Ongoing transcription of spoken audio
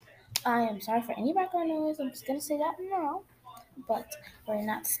I am sorry for any background noise. I'm just gonna say that now. But we're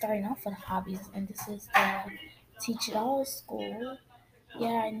not starting off with hobbies, and this is the Teach It All school. Yeah,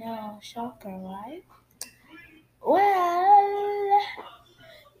 I know, shocker, right? Well,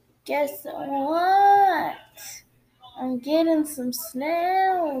 guess what? I'm getting some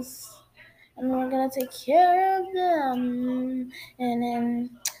snails, and we're gonna take care of them. And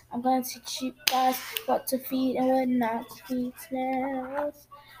then I'm gonna teach you guys what to feed and what not to feed snails,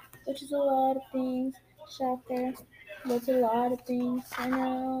 which is a lot of things. Shocker. That's a lot of things, I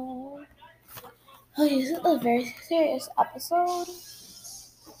know. Okay, this is a very serious episode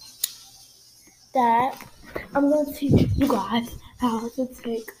that I'm going to teach you guys how to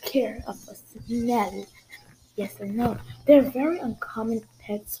take care of a snail. Yes, I know. They're very uncommon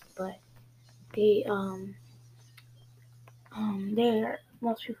pets, but they they're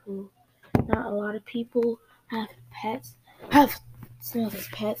most people, not a lot of people have pets, have snails as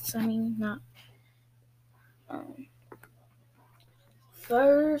pets. I mean, not um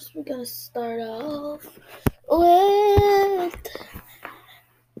first we're gonna start off with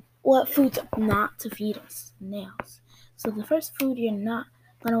what foods not to feed snails. So the first food you're not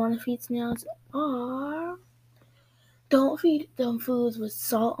gonna want to feed snails are, don't feed them foods with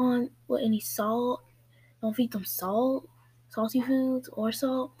salt on, with any salt. Don't feed them salty foods or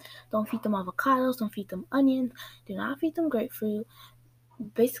salt. Don't feed them avocados. Don't feed them onions. Do not feed them grapefruit.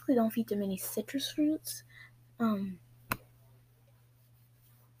 Basically, don't feed them any citrus fruits. Um,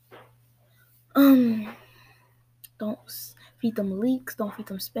 um, don't feed them leeks. Don't feed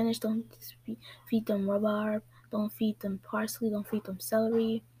them spinach. Don't feed them rhubarb. Don't feed them parsley. Don't feed them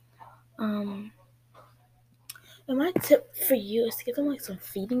celery. Um, and my tip for you is to give them like some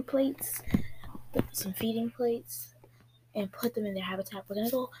feeding plates, and put them in their habitat. We're gonna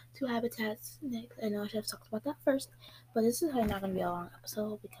go to habitats next. I know I should have talked about that first, but this is probably not gonna be a long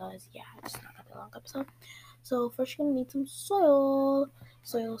episode because it's not gonna be a long episode. So first you're gonna need some soil.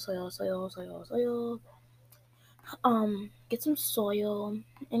 Get some soil.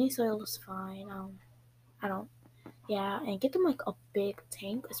 Any soil is fine. I don't. Yeah, and get them like a big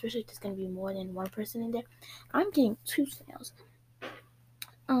tank, especially if there's gonna be more than one person in there. I'm getting two snails.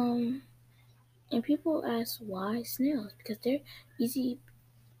 Um, and people ask why snails because easy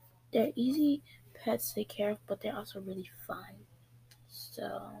they're easy pets to take care of, but they're also really fun.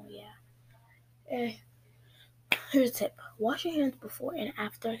 So yeah. Eh, Here's a tip: wash your hands before and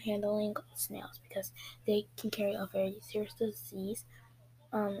after handling snails because they can carry a very serious disease.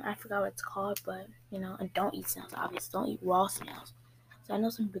 I forgot what it's called, but and don't eat snails. Obviously, don't eat raw snails. So I know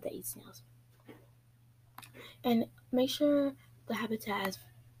some people that eat snails, and make sure the habitat has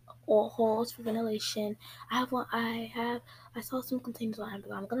all holes for ventilation. I saw some containers on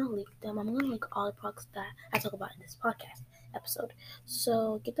Amazon. I'm gonna link them. I'm gonna link all the products that I talk about in this podcast episode.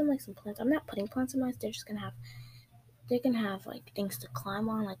 So get them like some plants. I'm not putting plants in mine. They're gonna have like things to climb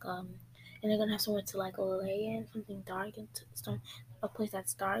on, like and they're gonna have somewhere to like lay in, something dark and a place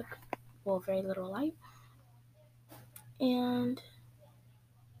that's dark, well, very little light. And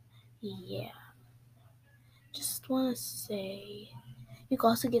yeah, just wanna say you can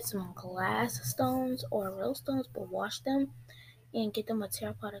also get some glass stones or real stones, but wash them and get them a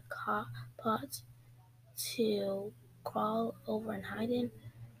terracotta pot to crawl over and hide in.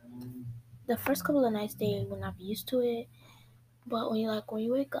 The first couple of nights they will not be used to it, but when you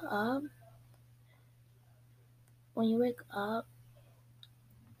wake up,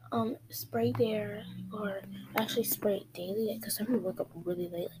 spray there, or actually spray it daily because some people wake up really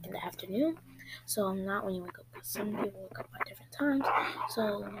late, like in the afternoon. So not when you wake up, because some people wake up at different times.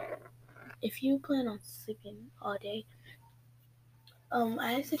 So if you plan on sleeping all day,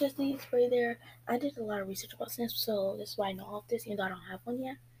 I suggest that you spray there. I did a lot of research about snails, so that's why I know all of this, even though I don't have one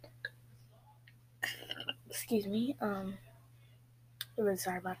yet. Excuse me. I'm really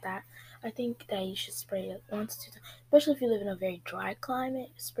sorry about that. I think that you should spray it once, two times, especially if you live in a very dry climate.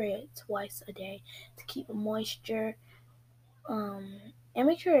 Spray it twice a day to keep moisture. And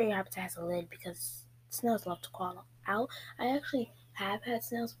make sure your habitat has a lid because snails love to crawl out. I actually have had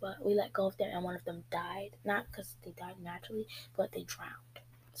snails, but we let go of them, and one of them died. Not because they died naturally, but they drowned.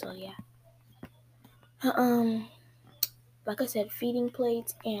 So yeah. Um, like I said, feeding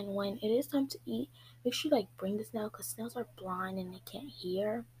plates, and when it is time to eat, make sure you like bring the snail because snails are blind and they can't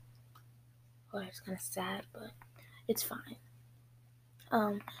hear. Well, it's kind of sad, but it's fine.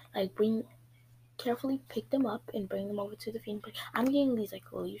 Like bring carefully pick them up and bring them over to the feeding plate. I'm getting these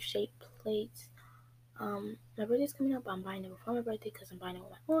like leaf shaped plates. My birthday's coming up. I'm buying it before my birthday because I'm buying it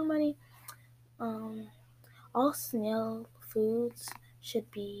with my own money. Um, all snail foods should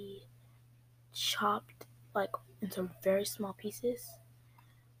be chopped like into very small pieces.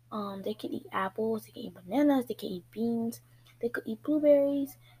 They could eat apples, they could eat bananas, they could eat beans, they could eat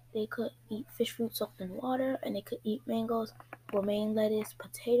blueberries, they could eat fish fruit soaked in water, and they could eat mangoes, romaine lettuce,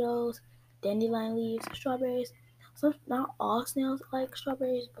 potatoes, dandelion leaves, strawberries. Some not all snails like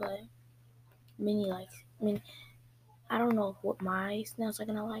strawberries, but many like. I mean, I don't know what my snails are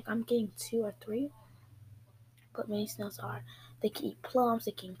gonna like. I'm getting 2 or 3, but many snails are. They can eat plums,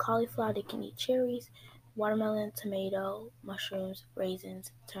 they can eat cauliflower, they can eat cherries, watermelon, tomato, mushrooms,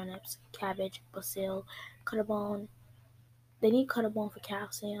 raisins, turnips, cabbage, basil, cutterbone. They need cutterbone for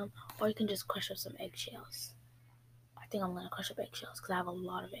calcium, or you can just crush up some eggshells. I think I'm gonna crush up eggshells because I have a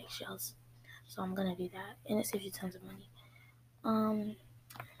lot of eggshells, so I'm gonna do that, and it saves you tons of money. Um,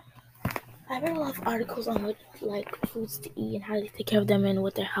 I read a lot of articles on what like foods to eat and how to take care of them and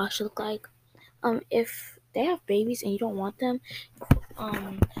what their house should look like. If they have babies and you don't want them,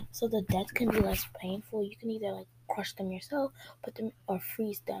 so the death can be less painful, you can either like crush them yourself, put them or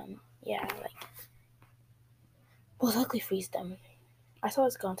freeze them. Yeah, like most likely freeze them. I saw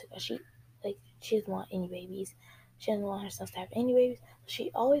this girl on TikTok. She doesn't want any babies. She doesn't want herself to have any babies.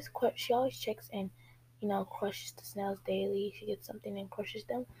 She always checks and crushes the snails daily. She gets something and crushes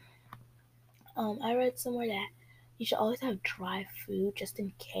them. I read somewhere that you should always have dry food just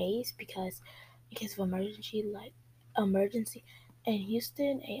in case of emergency. In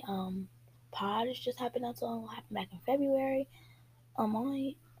Houston, a purge just happened not so long ago. Happened back in February. I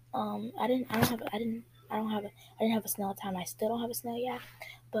I didn't I don't have I didn't I don't have a I didn't have a snail time. I still don't have a snail yet,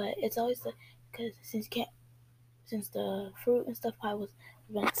 but it's always because since the fruit and stuff probably was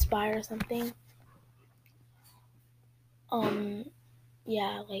been expired or something. Um,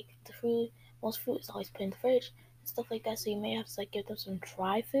 yeah, like most fruit is always put in the fridge and stuff like that. So you may have to like give them some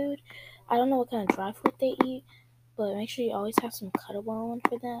dry food. I don't know what kind of dry food they eat, but make sure you always have some cuttle bone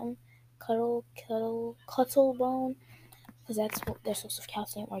for them. Cuttle bone, because that's what their source of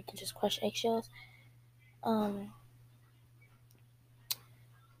calcium. Or you can just crush eggshells. Um,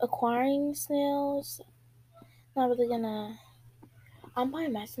 Acquiring snails, not really gonna. I'm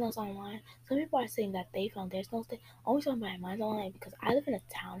buying my snails online. Some people are saying that they found their snails. They always want to buy mine online because I live in a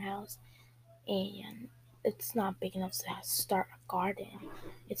townhouse and it's not big enough to start a garden.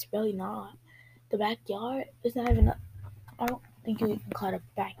 It's really not. The backyard is not even. I don't think you can call it a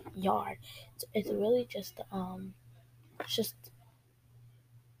backyard. It's really it's just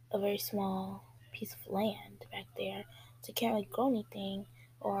a very small piece of land back there. So you can't really grow anything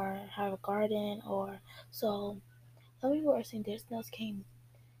or have a garden or so. Some people are saying their snails came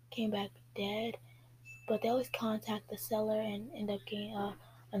back dead, but they always contact the seller and end up getting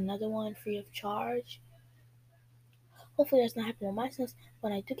another one free of charge. Hopefully that's not happening with my snails.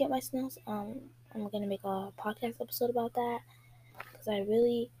 When I do get my snails, I'm gonna make a podcast episode about that because I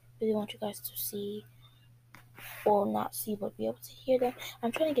really, really want you guys to see or not see, but be able to hear them.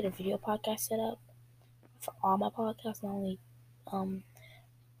 I'm trying to get a video podcast set up for all my podcasts, um,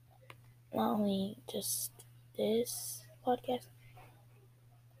 not only just this podcast.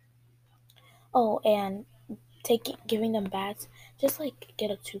 Oh, and giving them baths. Just like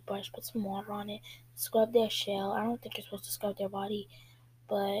get a toothbrush, put some water on it, scrub their shell. I don't think you're supposed to scrub their body,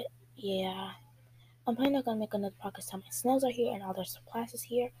 but yeah. I'm probably not gonna make another podcast time my snails are here and all their supplies is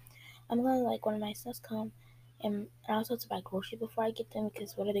here. I'm gonna like when my snails come, and I also have to buy groceries before I get them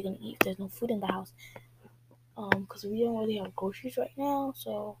because what are they gonna eat if there's no food in the house? Because we don't really have groceries right now,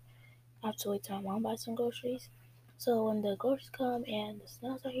 so I have to wait till my mom buys some groceries. So when the groceries come and the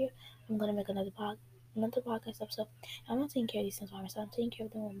snails are here, I'm gonna make another podcast episode. I'm not taking care of these snails by myself. I'm taking care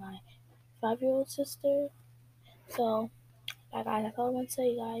of them with my 5-year-old sister. So bye guys. That's all I want to say,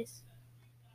 you guys.